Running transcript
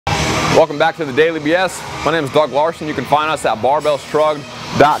Welcome back to the Daily BS. My name is Doug Larson. You can find us at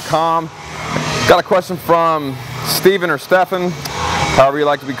barbellshrugged.com. Got a question from Steven or Stefan, however you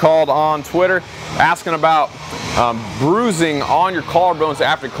like to be called, on Twitter, asking about bruising on your collarbones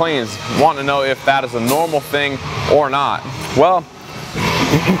after cleans. Wanting to know if that is a normal thing or not. Well,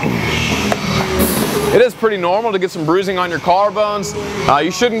 it is pretty normal to get some bruising on your collarbones.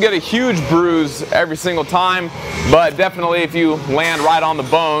 You shouldn't get a huge bruise every single time, but definitely if you land right on the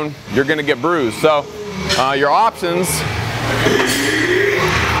bone, you're going to get bruised. So your options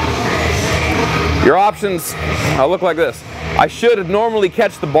look like this. I should normally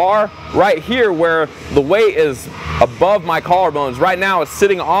catch the bar right here where the weight is above my collarbones. Right now it's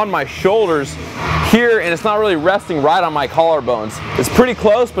sitting on my shoulders here, and it's not really resting right on my collarbones. It's pretty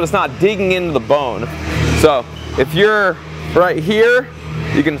close, but it's not digging into the bone. So if you're right here,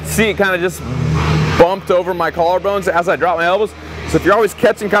 you can see it kind of just bumped over my collarbones as I drop my elbows. So if you're always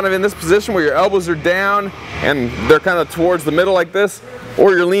catching kind of in this position where your elbows are down and they're kind of towards the middle like this,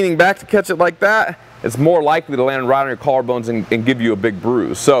 or you're leaning back to catch it like that, it's more likely to land right on your collarbones and give you a big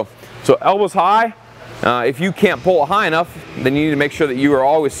bruise. So elbows high. If you can't pull it high enough, then you need to make sure that you are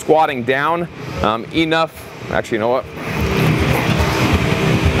always squatting down enough. Actually, you know what?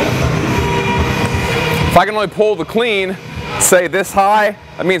 If I can only pull the clean, say this high,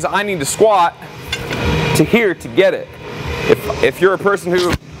 that means I need to squat to here to get it. If you're a person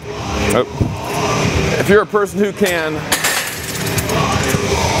who,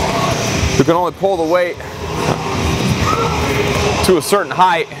 can only pull the weight to a certain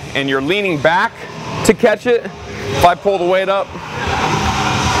height and you're leaning back to catch it, if I pull the weight up,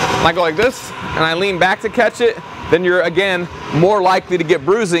 I go like this and I lean back to catch it, then you're again more likely to get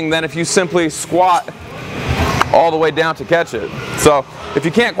bruising than if you simply squat all the way down to catch it. So if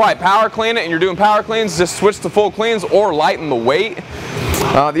you can't quite power clean it and you're doing power cleans, just switch to full cleans or lighten the weight.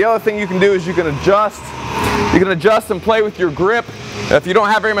 The other thing you can do is you can adjust and play with your grip. If you don't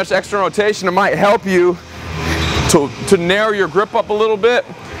have very much external rotation, it might help you to narrow your grip up a little bit.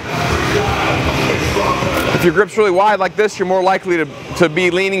 If your grip's really wide like this, you're more likely to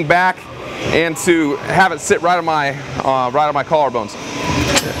be leaning back and to have it sit right on my collarbones.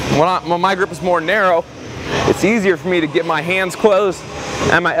 When my grip is more narrow, it's easier for me to get my hands closed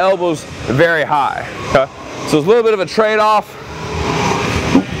and my elbows very high. Okay? So there's a little bit of a trade-off.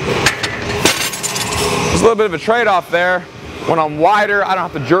 There's a little bit of a trade-off there. When I'm wider, I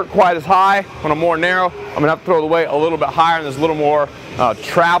don't have to jerk quite as high. When I'm more narrow, I'm gonna have to throw the weight a little bit higher, and there's a little more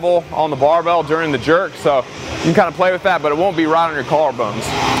travel on the barbell during the jerk. So you can kind of play with that, but it won't be right on your collarbones.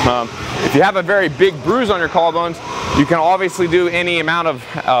 If you have a very big bruise on your collarbones, you can obviously do any amount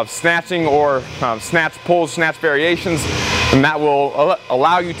of snatching or snatch pulls, snatch variations, and that will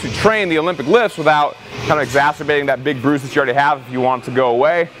allow you to train the Olympic lifts without kind of exacerbating that big bruise that you already have if you want it to go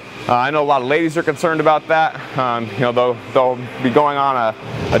away. I know a lot of ladies are concerned about that. You know, they'll be going on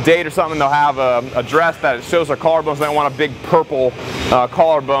a date or something, they'll have a dress that shows their collarbones. They don't want a big purple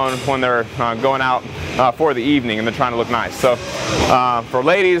collarbone when they're going out for the evening and they're trying to look nice. So for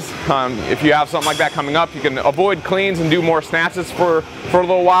ladies, if you have something like that coming up, you can avoid cleans and do more snatches for a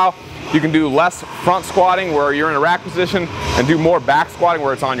little while. You can do less front squatting where you're in a rack position and do more back squatting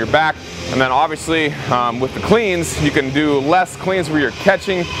where it's on your back. And then obviously with the cleans, you can do less cleans where you're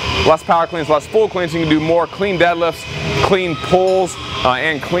catching, less power cleans, less full cleans. You can do more clean deadlifts, clean pulls,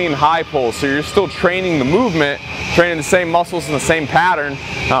 and clean high pulls. So you're still training the movement, training the same muscles in the same pattern,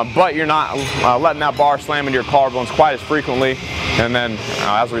 but you're not letting that bar slam into your collarbones quite as frequently. And then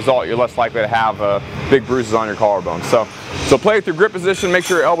as a result, you're less likely to have big bruises on your collarbones. So play with your grip position, make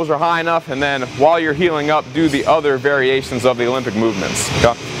sure your elbows are high enough, and then while you're healing up, do the other variations of the Olympic movements.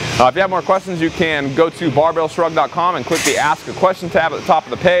 Okay? If you have more questions, you can go to barbellshrugged.com and click the Ask a Question tab at the top of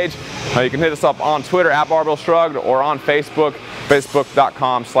the page. You can hit us up on Twitter at Barbell Shrugged or on Facebook,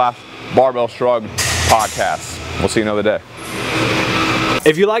 facebook.com/Barbell Shrugged Podcast. We'll see you another day.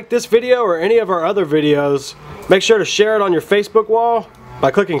 If you like this video or any of our other videos, make sure to share it on your Facebook wall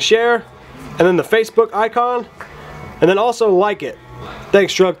by clicking share and then the Facebook icon, and then also like it.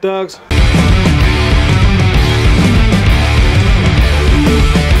 Thanks, Shrug Thugs.